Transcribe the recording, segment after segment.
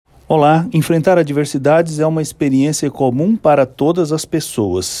Olá, enfrentar adversidades é uma experiência comum para todas as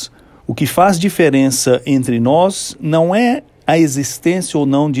pessoas. O que faz diferença entre nós não é a existência ou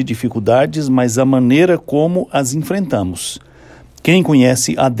não de dificuldades, mas a maneira como as enfrentamos. Quem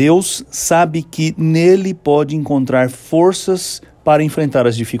conhece a Deus sabe que nele pode encontrar forças para enfrentar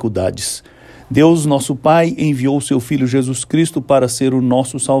as dificuldades. Deus, nosso Pai, enviou seu Filho Jesus Cristo para ser o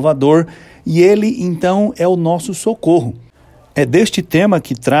nosso Salvador e ele, então, é o nosso socorro. É deste tema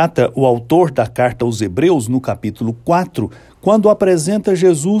que trata o autor da carta aos Hebreus, no capítulo 4, quando apresenta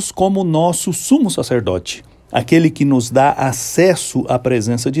Jesus como nosso sumo sacerdote, aquele que nos dá acesso à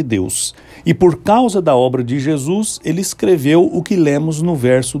presença de Deus. E por causa da obra de Jesus, ele escreveu o que lemos no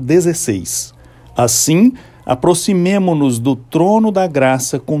verso 16. Assim, aproximemo-nos do trono da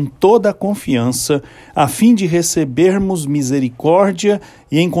graça com toda a confiança, a fim de recebermos misericórdia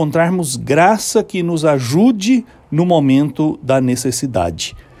e encontrarmos graça que nos ajude no momento da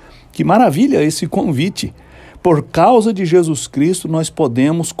necessidade. Que maravilha esse convite! Por causa de Jesus Cristo, nós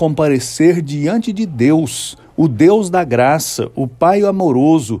podemos comparecer diante de Deus, o Deus da graça, o Pai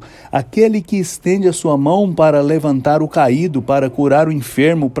amoroso, aquele que estende a sua mão para levantar o caído, para curar o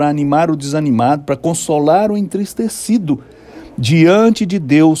enfermo, para animar o desanimado, para consolar o entristecido. Diante de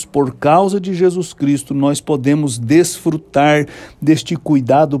Deus, por causa de Jesus Cristo, nós podemos desfrutar deste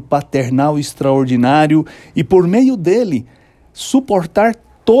cuidado paternal extraordinário e, por meio dele, suportar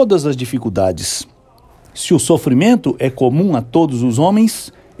todas as dificuldades. Se o sofrimento é comum a todos os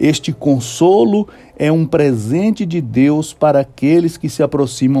homens, este consolo é um presente de Deus para aqueles que se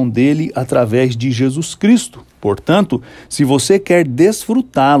aproximam dele através de Jesus Cristo. Portanto, se você quer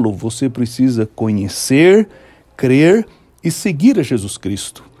desfrutá-lo, você precisa conhecer, crer e seguir a Jesus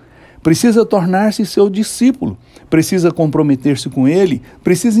Cristo. Precisa tornar-se seu discípulo, precisa comprometer-se com ele,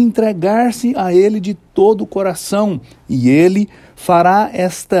 precisa entregar-se a ele de todo o coração e ele fará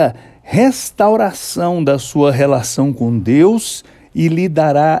esta restauração da sua relação com Deus e lhe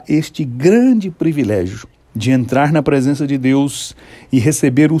dará este grande privilégio de entrar na presença de Deus e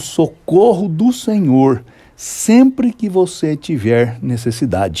receber o socorro do Senhor sempre que você tiver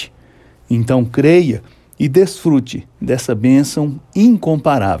necessidade. Então creia e desfrute dessa bênção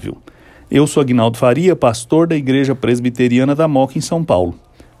incomparável. Eu sou Aguinaldo Faria, pastor da Igreja Presbiteriana da Moca, em São Paulo.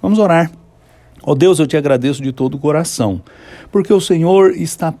 Vamos orar. Ó Deus, eu te agradeço de todo o coração, porque o Senhor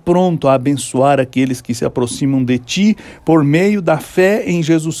está pronto a abençoar aqueles que se aproximam de ti por meio da fé em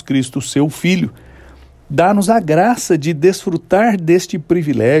Jesus Cristo, seu Filho. Dá-nos a graça de desfrutar deste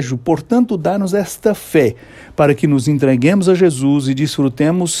privilégio, portanto, dá-nos esta fé para que nos entreguemos a Jesus e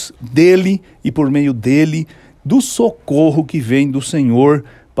desfrutemos dele e, por meio dele, do socorro que vem do Senhor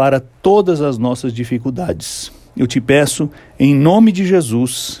para todas as nossas dificuldades. Eu te peço, em nome de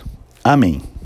Jesus. Amém.